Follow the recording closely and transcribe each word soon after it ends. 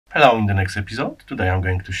Hello, in the next episode, today I'm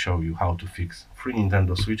going to show you how to fix 3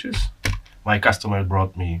 Nintendo Switches. My customer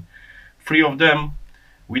brought me 3 of them.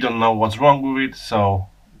 We don't know what's wrong with it, so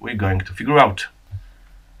we're going to figure out.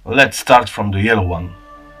 Let's start from the yellow one.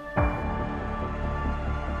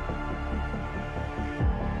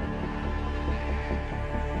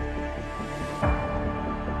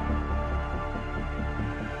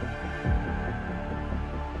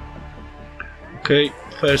 Okay,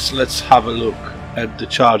 first let's have a look at the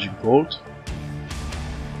charging port.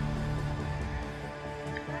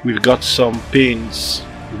 We've got some pins,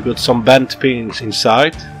 we've got some bent pins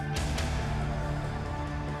inside.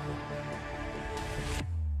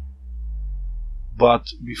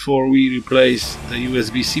 But before we replace the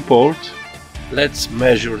USB-C port, let's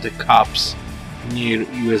measure the caps near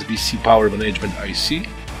USB-C power management IC.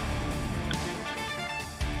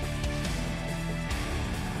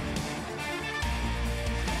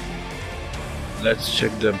 Let's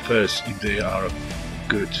check them first if they are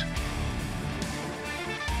good.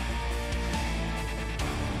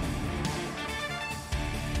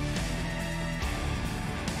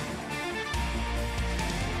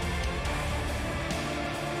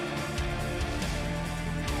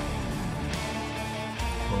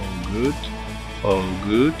 All good. All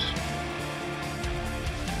good.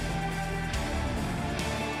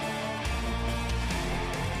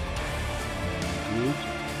 Good.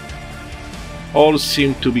 All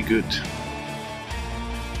seem to be good.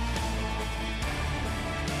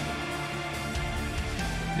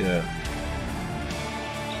 Yeah.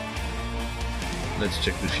 Let's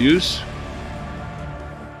check the fuse.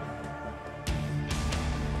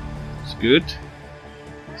 It's good.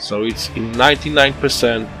 So it's in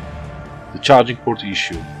 99% the charging port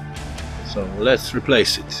issue. So let's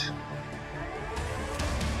replace it.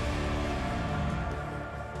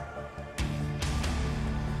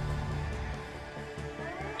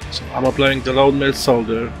 So I'm applying the load melt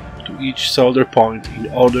solder to each solder point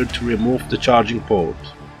in order to remove the charging port.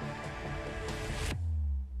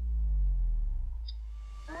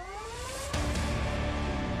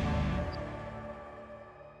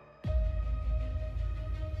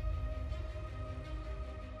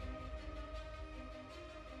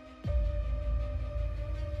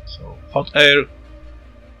 So hot air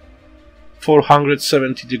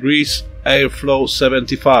 470 degrees, airflow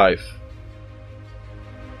 75.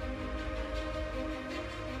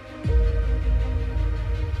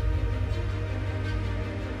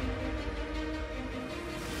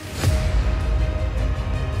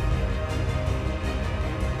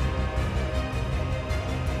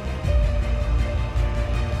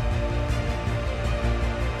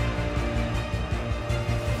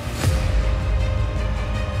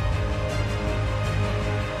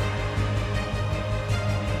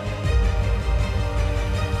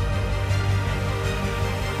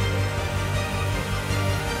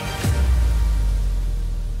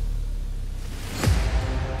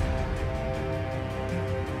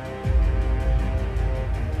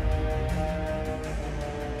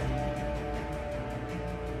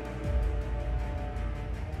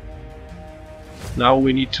 Now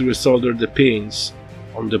we need to resolder the pins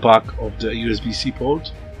on the back of the USB-C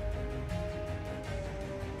port.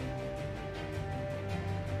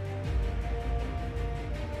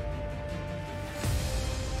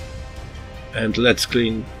 And let's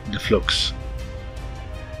clean the flux,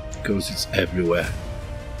 because it's everywhere.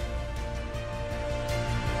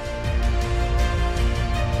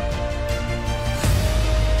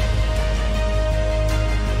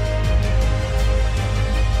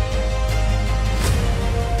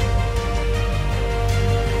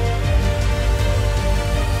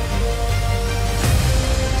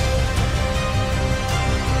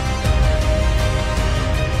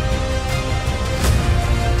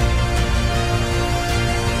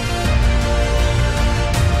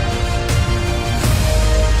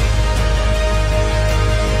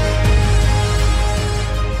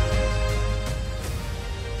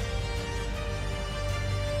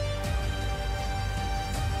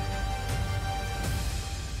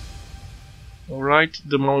 Alright,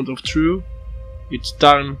 the moment of truth. It's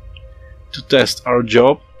time to test our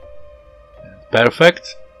job.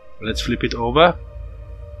 Perfect. Let's flip it over.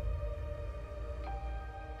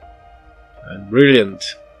 And brilliant.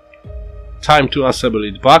 Time to assemble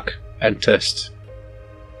it back and test.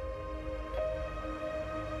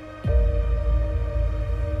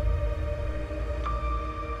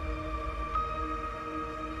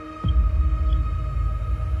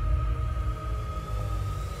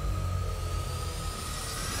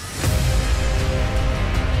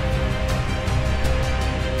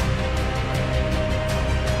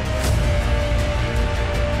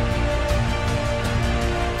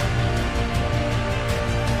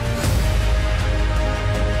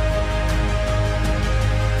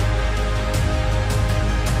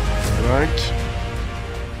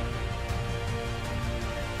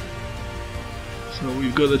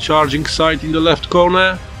 got a charging site in the left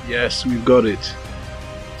corner. Yes, we've got it.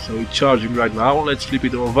 So it's charging right now. Let's flip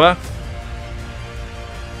it over.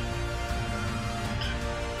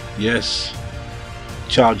 Yes,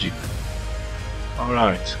 charging.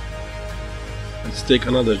 Alright, let's take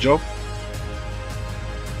another job.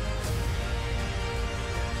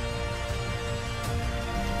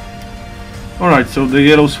 Alright, so the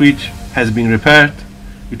yellow switch has been repaired.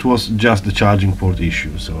 It was just the charging port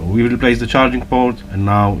issue. So we replaced the charging port and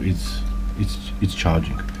now it's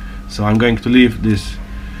charging. So I'm going to leave this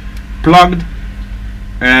plugged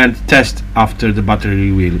and test after the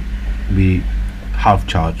battery will be half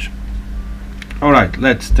charged. Alright,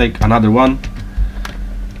 let's take another one.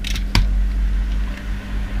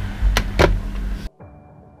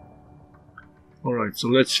 Alright, so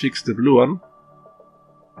let's fix the blue one.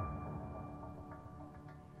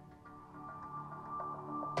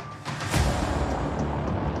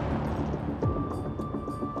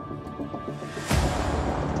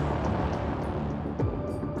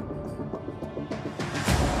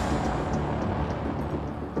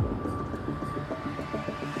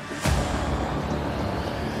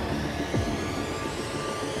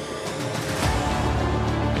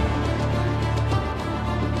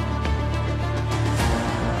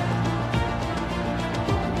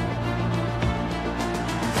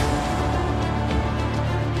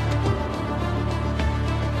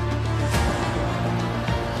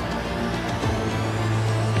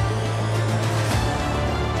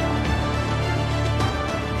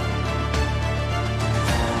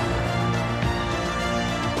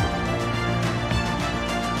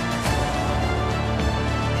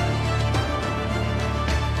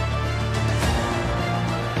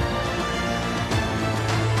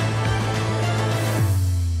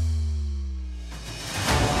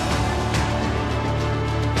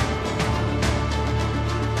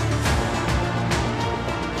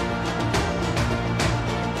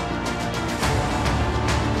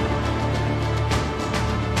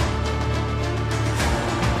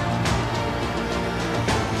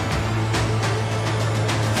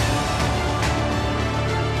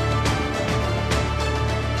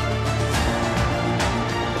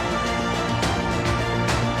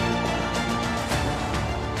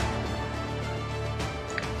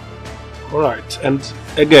 Alright, and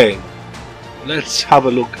again, let's have a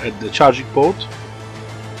look at the charging port.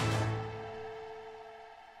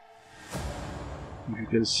 If you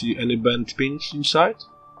can see any bent pins inside.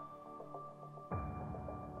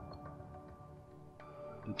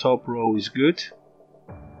 The top row is good,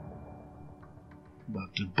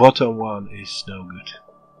 but the bottom one is no good.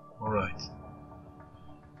 Alright,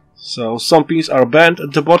 so some pins are bent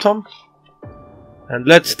at the bottom, and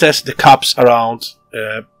let's test the caps around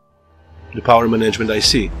the power management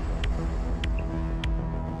IC.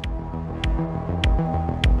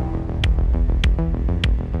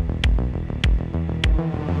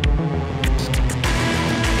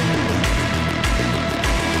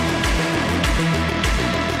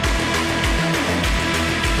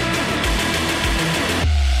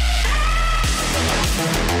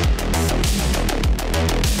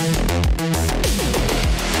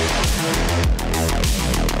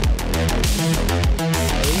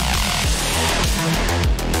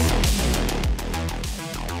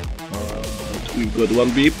 We've got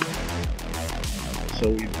one beep, so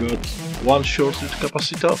we've got one shorted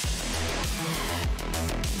capacitor.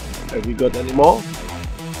 Have we got any more?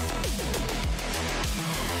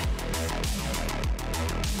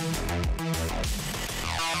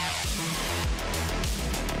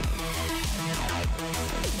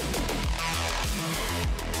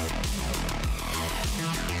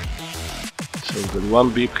 So we've got one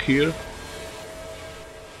beep here.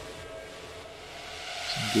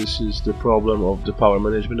 This is the problem of the power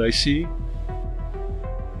management IC.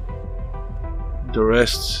 The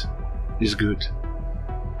rest is good.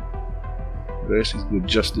 The rest is good,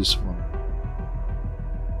 just this one.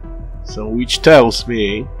 So which tells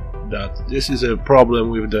me that this is a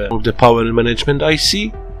problem with the power management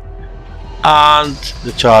IC and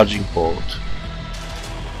the charging port.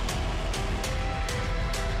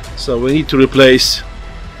 So we need to replace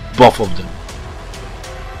both of them.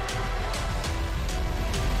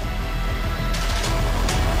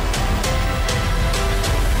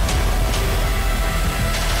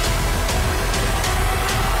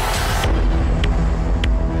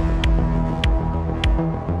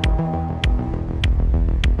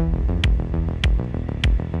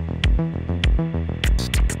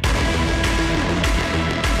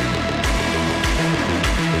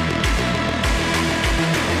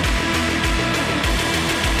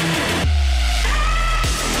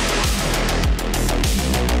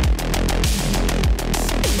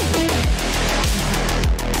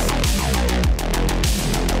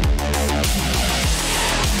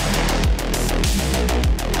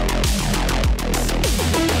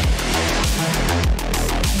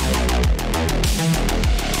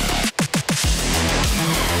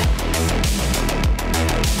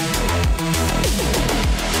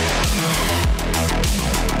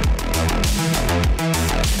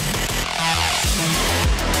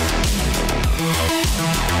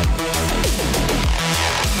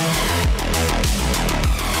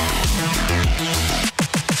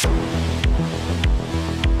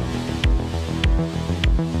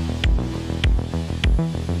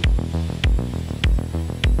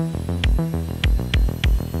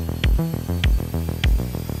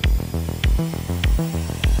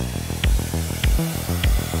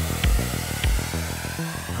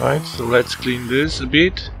 Right, so let's clean this a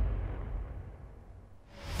bit.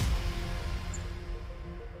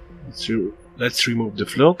 Let's remove the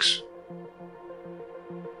flux.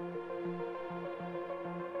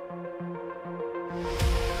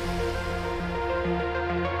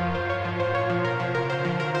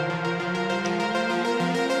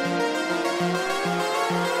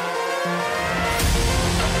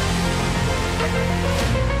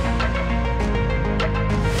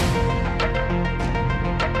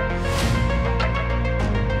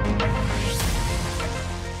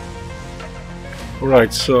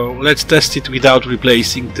 Alright, so let's test it without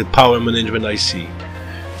replacing the power management IC.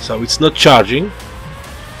 So it's not charging.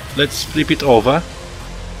 Let's flip it over.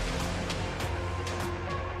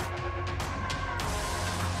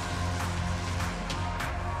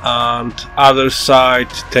 And other side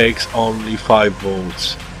takes only 5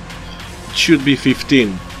 volts. It should be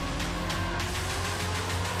 15.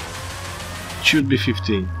 It should be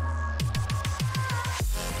 15.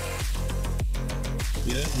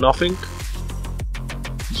 Yeah, nothing.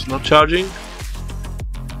 It's not charging.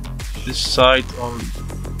 This side on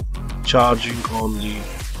charging only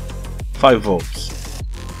 5 volts.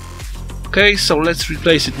 Okay, so let's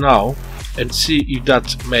replace it now and see if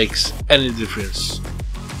that makes any difference.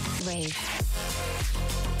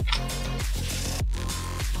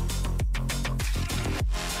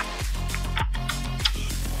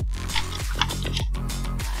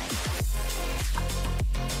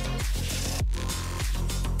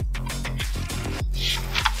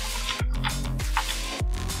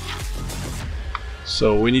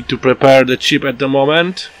 So we need to prepare the chip at the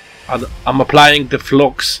moment. I'm applying the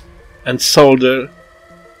flux and solder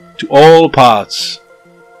to all parts.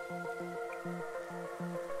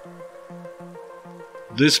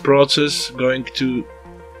 This process going to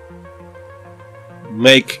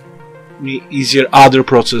make me easier other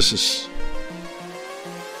processes.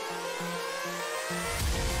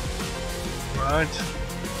 Right.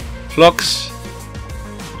 Flux,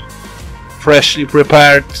 freshly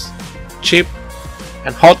prepared chip,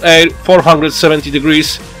 and hot air 470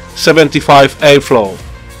 degrees, 75 airflow.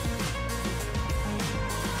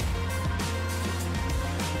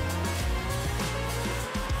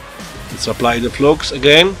 Let's apply the flux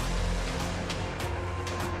again.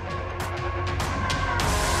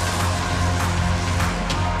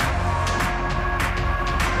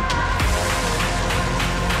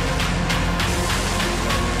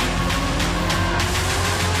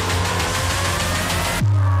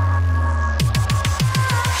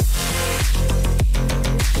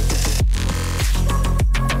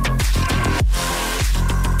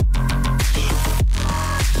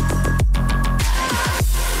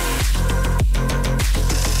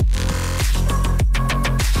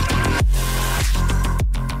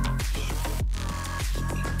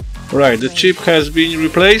 Right, the chip has been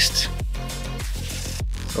replaced,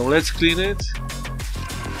 so let's clean it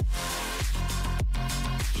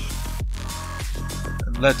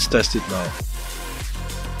and let's test it now.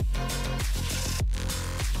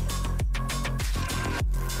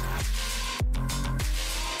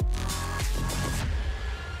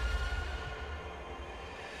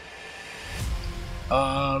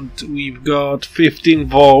 And we've got 15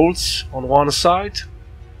 volts on one side.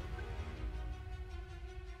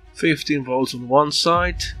 15 volts on one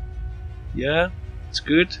side. Yeah, it's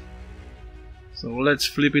good. So let's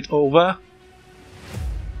flip it over.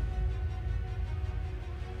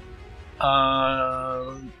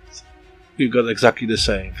 And we've got exactly the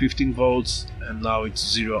same. 15 volts and now it's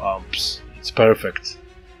 0 amps. It's perfect.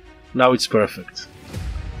 Now it's perfect.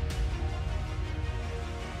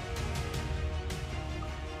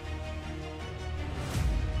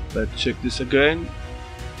 Let's check this again.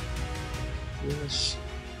 Yes.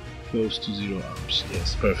 Goes to 0 amps.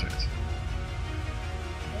 Yes, perfect.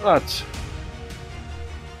 But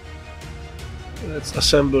let's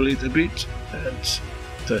assemble it a bit and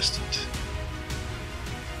test it.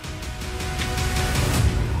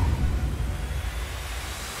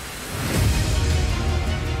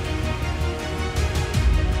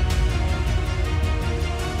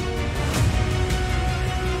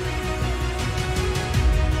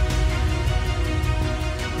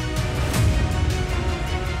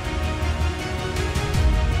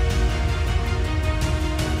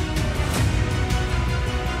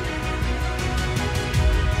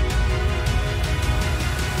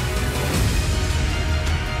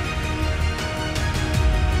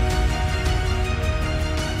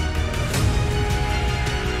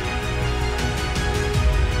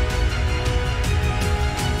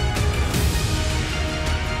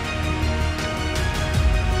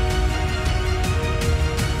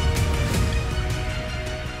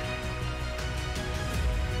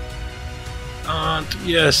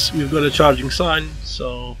 Yes, we've got a charging sign,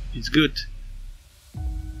 so it's good.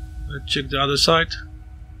 Let's check the other side.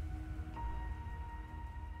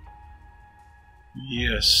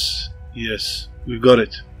 Yes, yes, we've got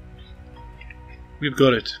it. We've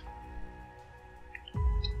got it.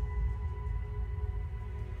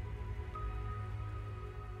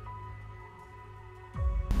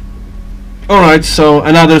 Alright, so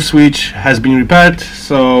another switch has been repaired,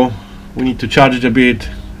 so we need to charge it a bit,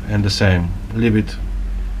 and the same. Leave it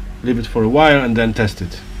for a while and then test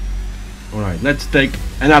it. Alright, let's take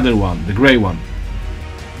another one, the grey one.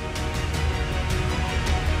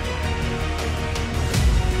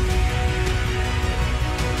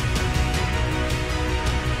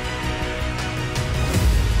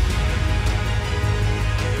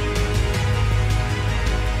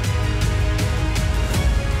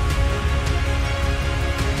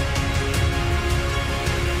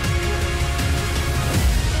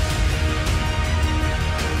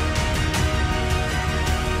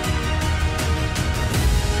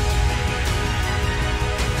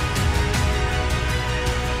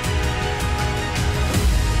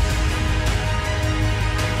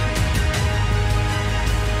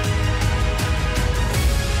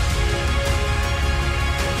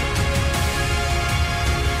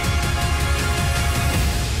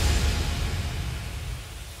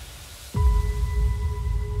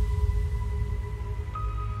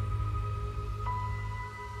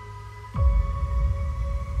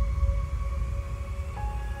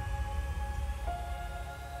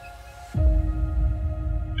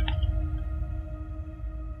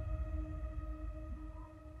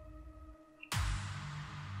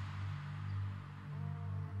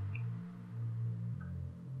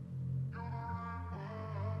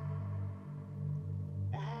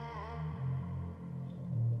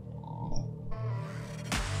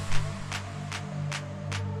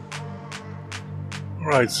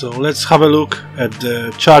 Right, so let's have a look at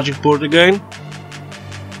the charging port again.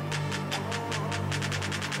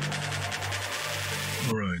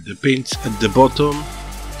 Alright, the pins at the bottom,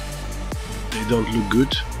 they don't look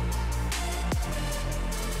good.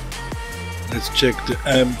 Let's check the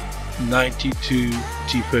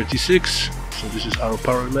M92T36. So this is our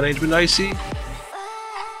power management IC.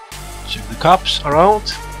 Check the caps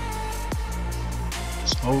around.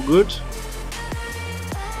 It's all good.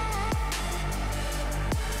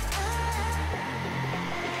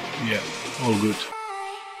 Yeah, all good.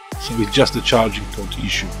 So it's just a charging port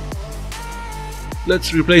issue.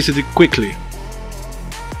 Let's replace it quickly.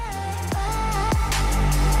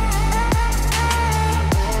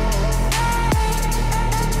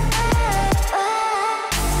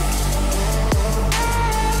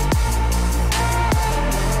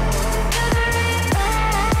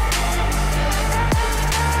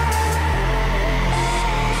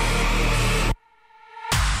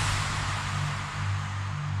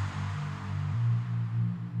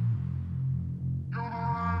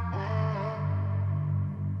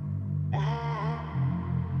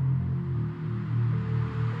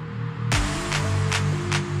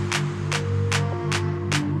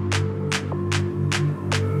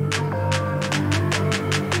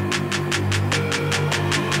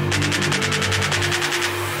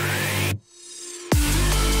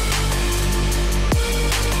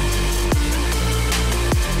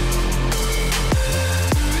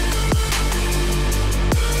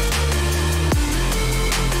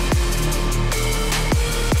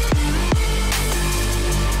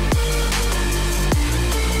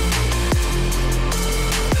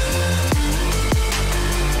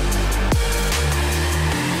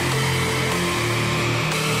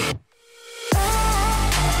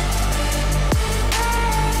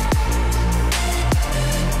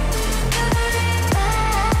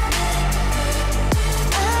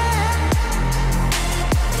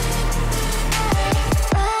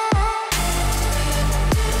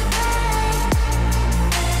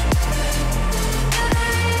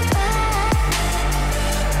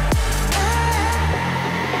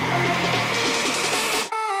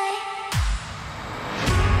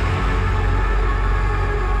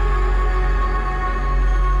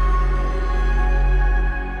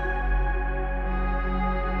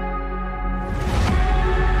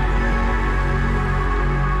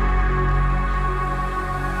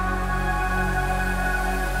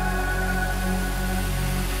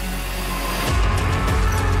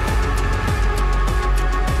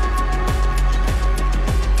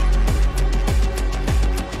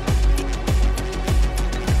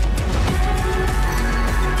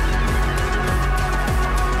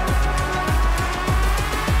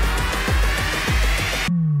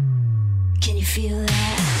 Can you feel that?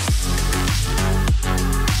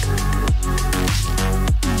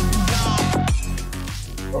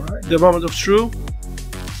 the moment of truth.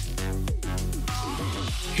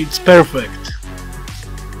 It's perfect.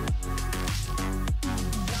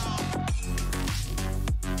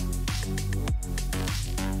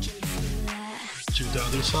 To the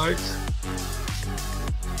other side.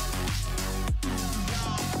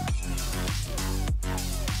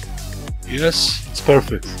 Yes, it's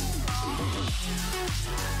perfect.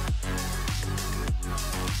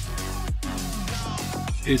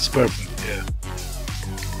 It's perfect, yeah.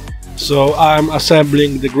 So I'm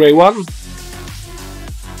assembling the gray one.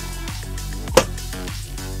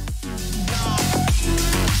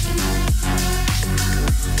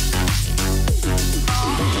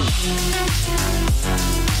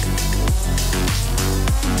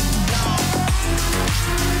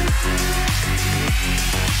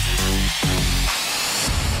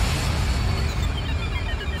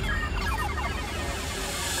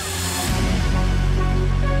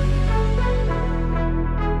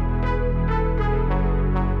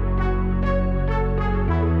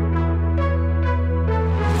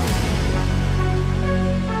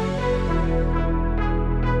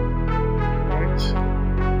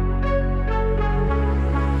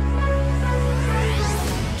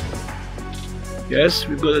 Yes,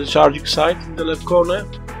 we've got a charging side in the left corner.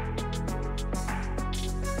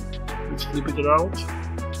 Let's flip it around.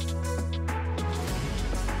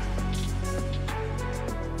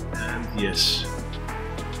 And yes,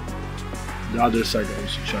 the other side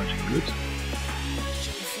also charging good.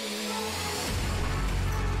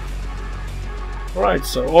 Alright,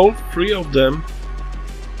 so all three of them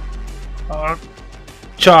are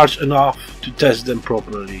charged enough to test them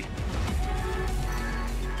properly.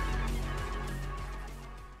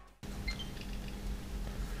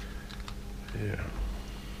 Yeah.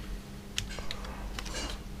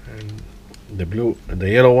 And the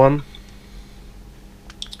yellow one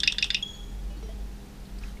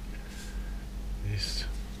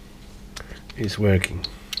is working.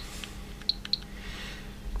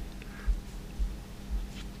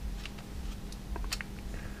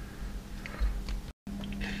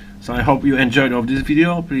 So I hope you enjoyed of this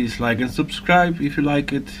video. Please like and subscribe if you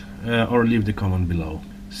like it, or leave the comment below.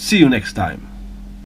 See you next time.